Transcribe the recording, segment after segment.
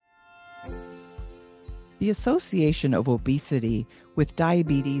The association of obesity with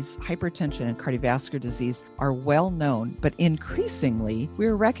diabetes, hypertension, and cardiovascular disease are well known, but increasingly,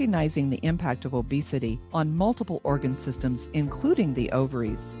 we're recognizing the impact of obesity on multiple organ systems, including the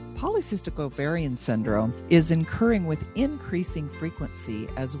ovaries. Polycystic ovarian syndrome is occurring with increasing frequency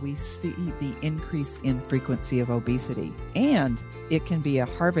as we see the increase in frequency of obesity, and it can be a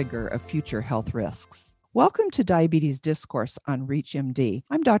harbinger of future health risks. Welcome to Diabetes Discourse on ReachMD.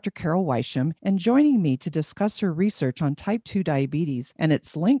 I'm Dr. Carol Weisham, and joining me to discuss her research on type 2 diabetes and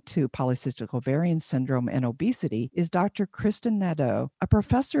its link to polycystic ovarian syndrome and obesity is Dr. Kristen Nadeau, a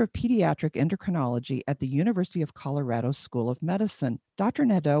professor of pediatric endocrinology at the University of Colorado School of Medicine. Dr.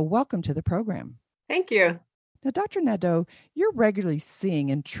 Nadeau, welcome to the program. Thank you. Now, Dr. Nadeau, you're regularly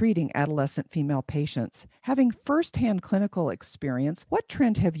seeing and treating adolescent female patients. Having firsthand clinical experience, what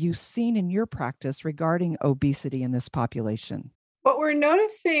trend have you seen in your practice regarding obesity in this population? What we're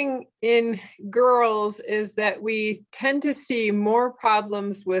noticing in girls is that we tend to see more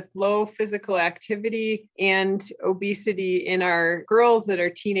problems with low physical activity and obesity in our girls that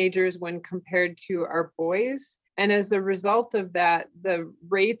are teenagers when compared to our boys. And as a result of that, the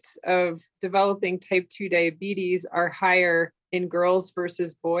rates of developing type 2 diabetes are higher in girls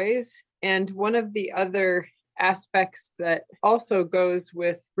versus boys. And one of the other aspects that also goes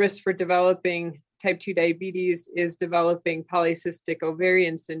with risk for developing type 2 diabetes is developing polycystic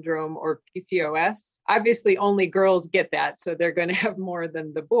ovarian syndrome, or PCOS. Obviously, only girls get that, so they're going to have more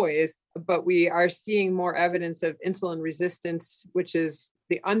than the boys. But we are seeing more evidence of insulin resistance, which is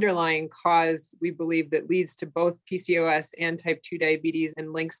the underlying cause, we believe, that leads to both PCOS and type 2 diabetes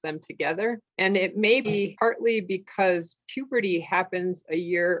and links them together. And it may be partly because puberty happens a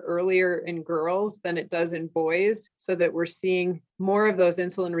year earlier in girls than it does in boys, so that we're seeing more of those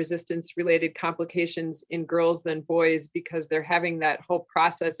insulin resistance related complications in girls than boys because they're having that whole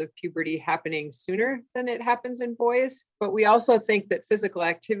process of puberty happening sooner than it happens in boys. But we also think that physical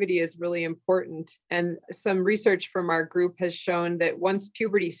activity is really important. And some research from our group has shown that once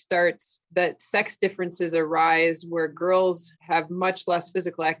puberty starts, that sex differences arise where girls have much less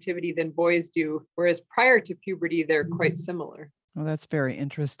physical activity than boys do, whereas prior to puberty, they're quite similar. Well, that's very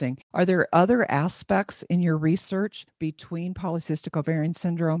interesting. Are there other aspects in your research between polycystic ovarian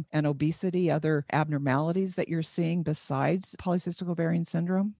syndrome and obesity, other abnormalities that you're seeing besides polycystic ovarian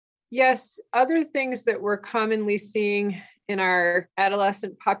syndrome? Yes, other things that we're commonly seeing in our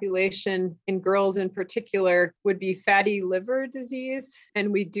adolescent population, in girls in particular, would be fatty liver disease.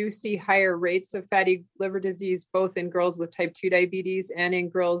 And we do see higher rates of fatty liver disease, both in girls with type 2 diabetes and in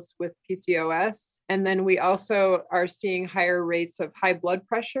girls with PCOS. And then we also are seeing higher rates of high blood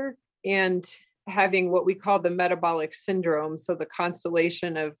pressure and having what we call the metabolic syndrome. So the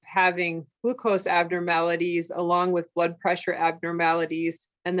constellation of having glucose abnormalities along with blood pressure abnormalities,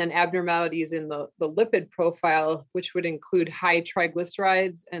 and then abnormalities in the lipid profile, which would include high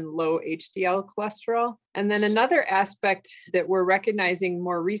triglycerides and low HDL cholesterol. And then another aspect that we're recognizing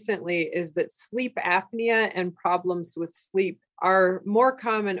more recently is that sleep apnea and problems with sleep are more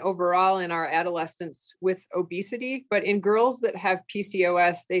common overall in our adolescents with obesity. But in girls that have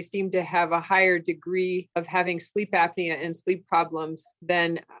PCOS, they seem to have a higher degree of having sleep apnea and sleep problems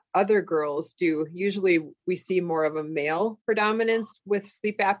than other girls do. Usually we see more of a male predominance with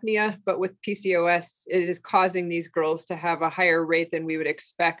sleep apnea, but with PCOS, it is causing these girls to have a higher rate than we would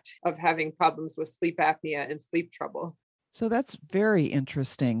expect of having problems with sleep apnea and sleep trouble. So that's very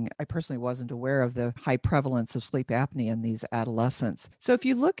interesting. I personally wasn't aware of the high prevalence of sleep apnea in these adolescents. So if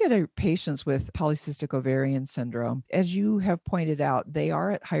you look at patients with polycystic ovarian syndrome, as you have pointed out, they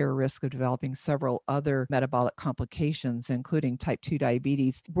are at higher risk of developing several other metabolic complications, including type 2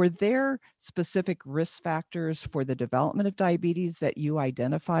 diabetes. Were there specific risk factors for the development of diabetes that you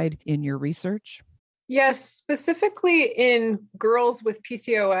identified in your research? Yes, specifically in girls with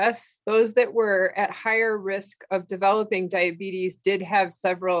PCOS, those that were at higher risk of developing diabetes did have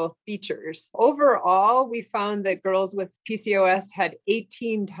several features. Overall, we found that girls with PCOS had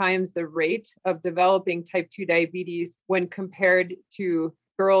 18 times the rate of developing type 2 diabetes when compared to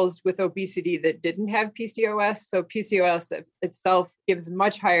girls with obesity that didn't have PCOS. So PCOS itself gives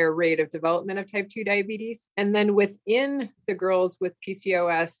much higher rate of development of type 2 diabetes. And then within the girls with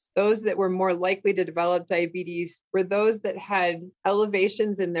PCOS, those that were more likely to develop diabetes were those that had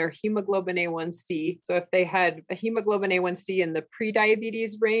elevations in their hemoglobin A1C. So if they had a hemoglobin A1C in the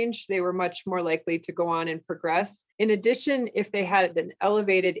pre-diabetes range, they were much more likely to go on and progress. In addition, if they had an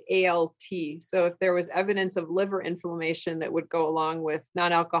elevated ALT, so if there was evidence of liver inflammation that would go along with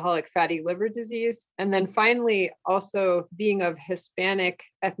non-alcoholic fatty liver disease. And then finally, also being of Hispanic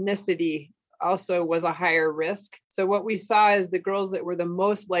ethnicity also was a higher risk. So what we saw is the girls that were the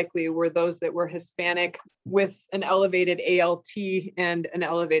most likely were those that were Hispanic with an elevated ALT and an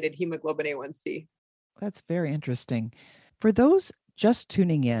elevated hemoglobin A1C. That's very interesting. For those just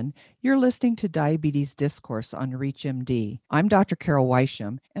tuning in, you're listening to Diabetes Discourse on ReachMD. I'm Dr. Carol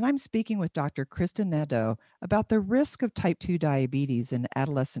Weisham, and I'm speaking with Dr. Kristen Nadeau about the risk of type 2 diabetes in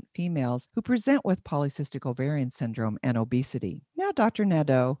adolescent females who present with polycystic ovarian syndrome and obesity. Now, Dr.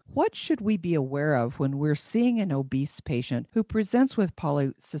 Nadeau, what should we be aware of when we're seeing an obese patient who presents with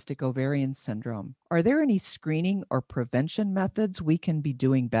polycystic ovarian syndrome? Are there any screening or prevention methods we can be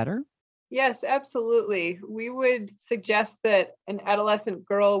doing better? Yes, absolutely. We would suggest that an adolescent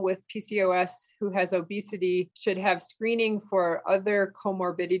girl with PCOS who has obesity should have screening for other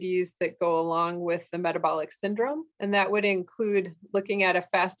comorbidities that go along with the metabolic syndrome. And that would include looking at a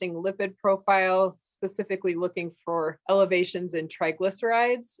fasting lipid profile, specifically looking for elevations in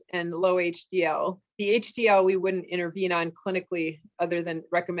triglycerides and low HDL. The HDL we wouldn't intervene on clinically other than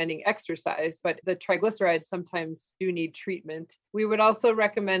recommending exercise, but the triglycerides sometimes do need treatment. We would also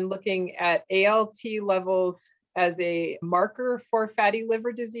recommend looking at ALT levels as a marker for fatty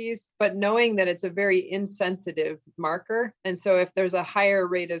liver disease, but knowing that it's a very insensitive marker. And so if there's a higher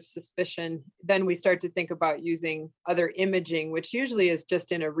rate of suspicion, then we start to think about using other imaging, which usually is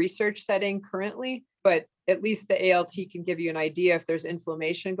just in a research setting currently, but at least the ALT can give you an idea if there's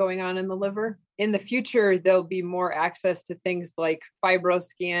inflammation going on in the liver. In the future, there'll be more access to things like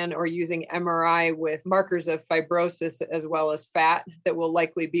FibroScan or using MRI with markers of fibrosis as well as fat that will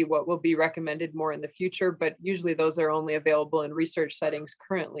likely be what will be recommended more in the future, but usually those are only available in research settings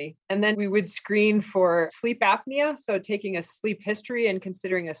currently. And then we would screen for sleep apnea, so taking a sleep history and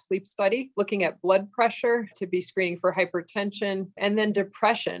considering a sleep study, looking at blood pressure to be screening for hypertension, and then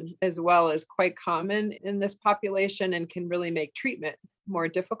depression as well is quite common in this population and can really make treatment more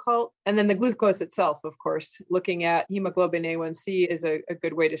difficult. And then the glucose itself, of course, looking at hemoglobin A1C is a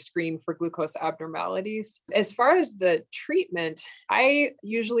good way to screen for glucose abnormalities. As far as the treatment, I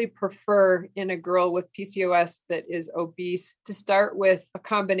usually prefer in a girl with PCOS that is obese to start with a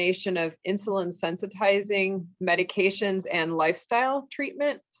combination of insulin sensitizing medications and lifestyle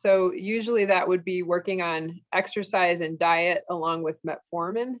treatment. So usually that would be working on exercise and diet along with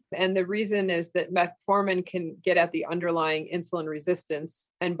metformin. And the reason is that metformin can get at the underlying insulin resistance.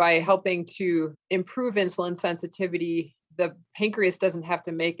 And by helping to improve insulin sensitivity, the pancreas doesn't have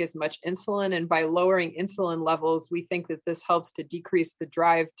to make as much insulin. And by lowering insulin levels, we think that this helps to decrease the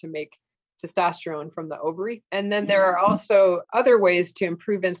drive to make testosterone from the ovary. And then there are also other ways to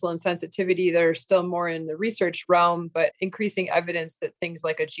improve insulin sensitivity that are still more in the research realm, but increasing evidence that things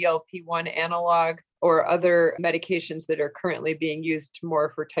like a GLP-1 analog or other medications that are currently being used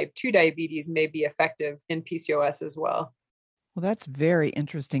more for type 2 diabetes may be effective in PCOS as well. Well, that's very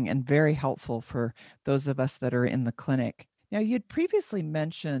interesting and very helpful for those of us that are in the clinic. Now, you'd previously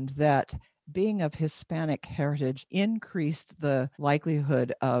mentioned that being of Hispanic heritage increased the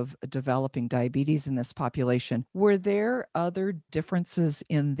likelihood of developing diabetes in this population. Were there other differences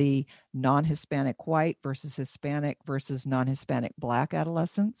in the non-Hispanic white versus Hispanic versus non-Hispanic Black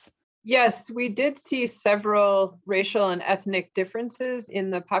adolescents? Yes, we did see several racial and ethnic differences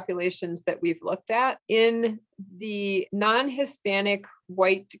in the populations that we've looked at. In the non-Hispanic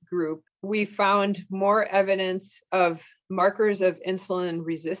white group, we found more evidence of markers of insulin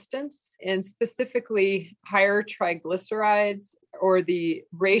resistance and specifically higher triglycerides or the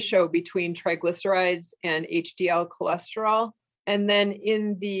ratio between triglycerides and HDL cholesterol. And then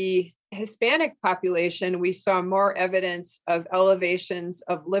in the Hispanic population, we saw more evidence of elevations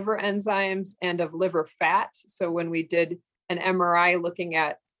of liver enzymes and of liver fat. So when we did an MRI looking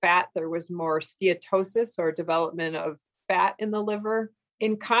at fat, there was more steatosis or development of fat in the liver.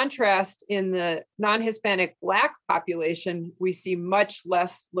 In contrast, in the non-Hispanic Black population, we see much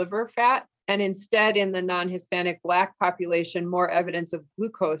less liver fat. And instead, in the non-Hispanic Black population, more evidence of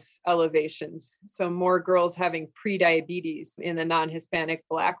glucose elevations. So more girls having prediabetes in the non-Hispanic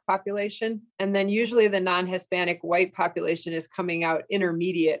Black population. And then usually the non-Hispanic white population is coming out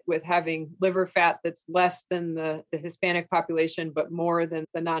intermediate with having liver fat that's less than the Hispanic population, but more than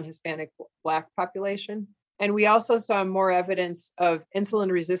the non-Hispanic Black population. And we also saw more evidence of insulin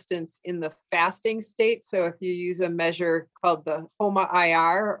resistance in the fasting state. So if you use a measure called the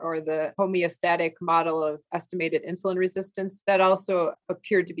HOMA-IR or the homeostatic model of estimated insulin resistance, that also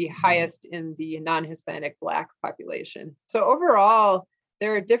appeared to be highest in the non-Hispanic Black population. So overall,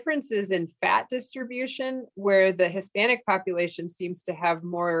 there are differences in fat distribution where the Hispanic population seems to have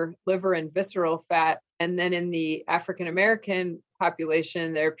more liver and visceral fat. And then in the African American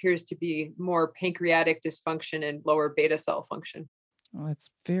population, there appears to be more pancreatic dysfunction and lower beta cell function. Oh, that's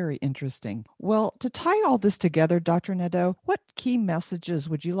very interesting. Well, to tie all this together, Dr. Nadeau, what key messages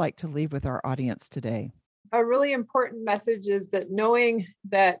would you like to leave with our audience today? A really important message is that knowing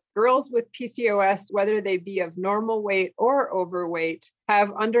that girls with PCOS, whether they be of normal weight or overweight,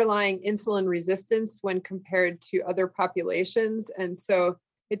 have underlying insulin resistance when compared to other populations. And so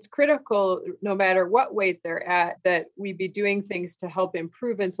it's critical, no matter what weight they're at, that we be doing things to help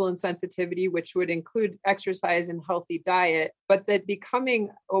improve insulin sensitivity, which would include exercise and healthy diet, but that becoming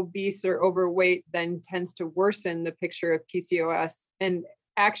obese or overweight then tends to worsen the picture of PCOS, and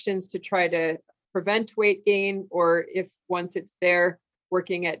actions to try to prevent weight gain, or if once it's there,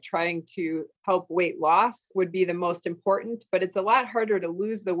 working at trying to help weight loss would be the most important, but it's a lot harder to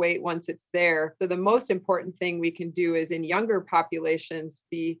lose the weight once it's there. So the most important thing we can do is in younger populations,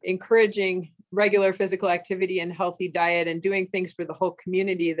 be encouraging regular physical activity and healthy diet and doing things for the whole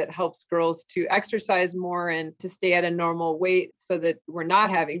community that helps girls to exercise more and to stay at a normal weight so that we're not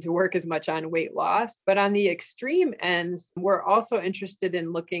having to work as much on weight loss. But on the extreme ends, we're also interested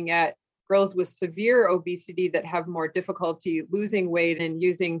in looking at girls with severe obesity that have more difficulty losing weight and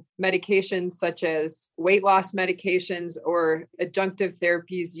using medications such as weight loss medications or adjunctive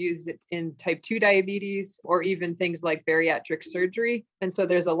therapies used in type 2 diabetes, or even things like bariatric surgery. And so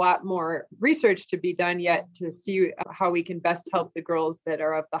there's a lot more research to be done yet to see how we can best help the girls that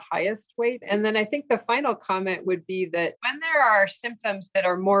are of the highest weight. And then I think the final comment would be that when there are symptoms that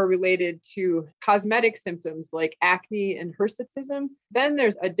are more related to cosmetic symptoms like acne and hirsutism, then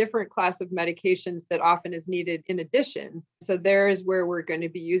there's a different class of medications that often is needed in addition. So there is where we're going to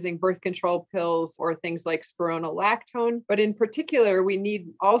be using birth control pills or things like spironolactone. But in particular, we need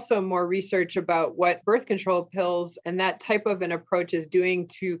also more research about what birth control pills and that type of an approach is doing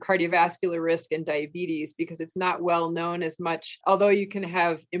to cardiovascular risk and diabetes, because it's not well known as much. Although you can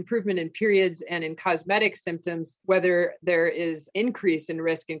have improvement in periods and in cosmetic symptoms, whether there is increase in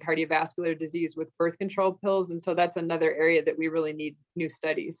risk in cardiovascular disease with birth control pills. And so that's another area that we really need new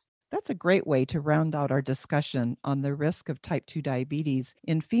studies. That's a great way to round out our discussion on the risk of type 2 diabetes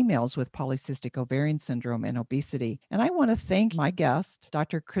in females with polycystic ovarian syndrome and obesity. And I want to thank my guest,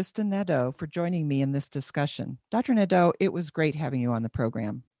 Dr. Kristen Nadeau, for joining me in this discussion. Dr. Nadeau, it was great having you on the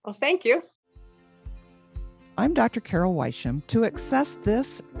program. Well, thank you. I'm Dr. Carol Weisham. To access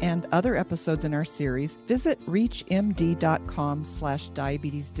this and other episodes in our series, visit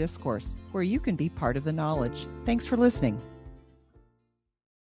reachmd.com/diabetesdiscourse, where you can be part of the knowledge. Thanks for listening.